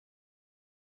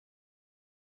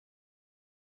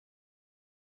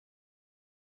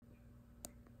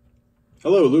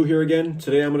Hello, Lou here again.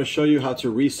 Today I'm going to show you how to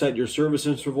reset your service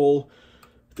interval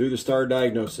through the star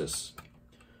diagnosis.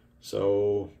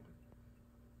 So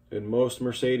in most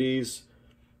Mercedes,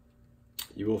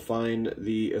 you will find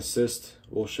the assist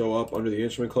will show up under the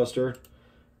instrument cluster.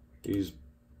 These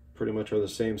pretty much are the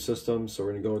same system. So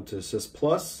we're going to go into Assist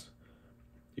Plus.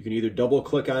 You can either double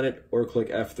click on it or click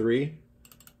F3.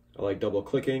 I like double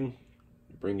clicking.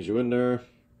 It brings you in there.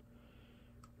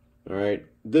 All right,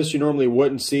 this you normally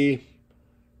wouldn't see.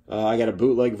 I got a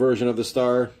bootleg version of the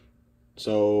star,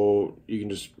 so you can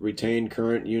just retain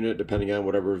current unit depending on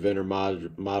whatever VIN or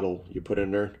model you put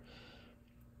in there.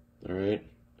 All right.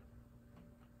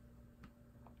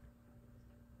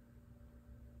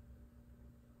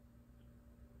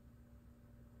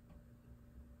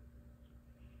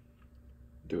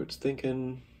 Do its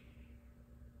thinking.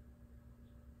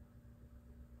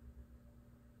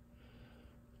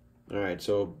 All right,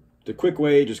 so the quick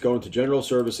way, just go into general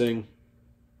servicing,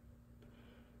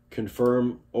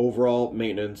 confirm overall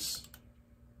maintenance.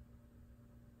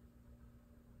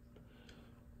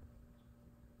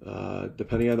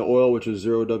 Depending on the oil, which is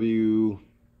 0W40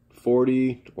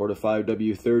 or the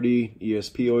 5W30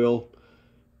 ESP oil, you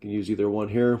can use either one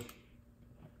here.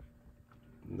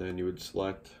 And then you would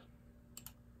select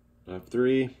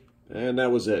F3, and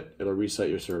that was it. It'll reset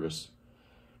your service.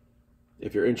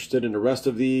 If you're interested in the rest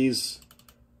of these,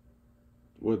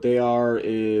 what they are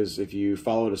is if you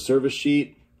follow the service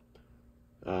sheet,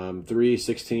 3,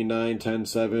 16, 9, 10,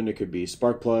 7, it could be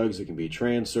spark plugs, it can be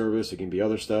trans service, it can be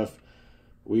other stuff.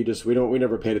 We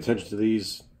never paid attention to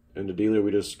these in the dealer. We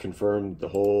just confirmed the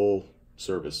whole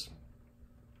service.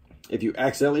 If you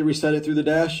accidentally reset it through the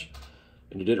dash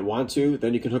and you didn't want to,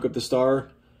 then you can hook up the star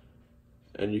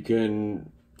and you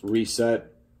can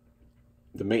reset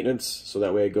the maintenance so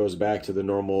that way it goes back to the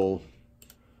normal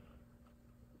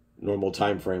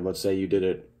time frame. Let's say you did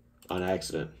it on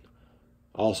accident.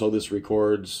 Also, this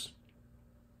records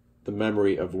the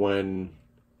memory of when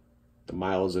the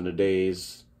miles and the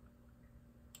days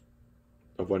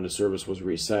of when the service was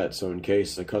reset. So in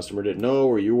case a customer didn't know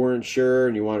or you weren't sure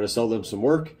and you wanted to sell them some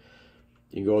work,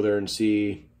 you can go there and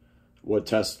see what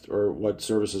tests or what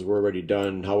services were already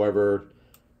done. However,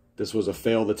 this was a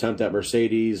failed attempt at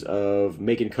Mercedes of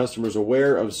making customers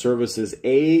aware of services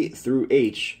A through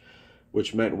H,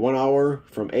 which meant 1 hour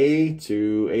from A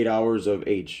to 8 hours of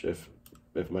H, if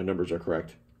my numbers are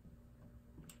correct.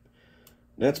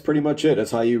 That's pretty much it.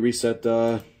 That's how you reset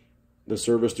the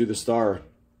service through the star.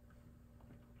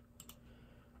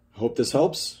 Hope this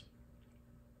helps.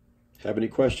 Have any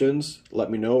questions,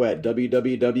 let me know at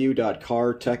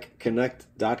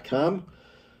www.cartechconnect.com.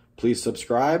 Please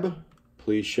subscribe.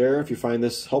 Please share if you find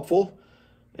this helpful.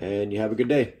 And you have a good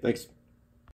day. Thanks.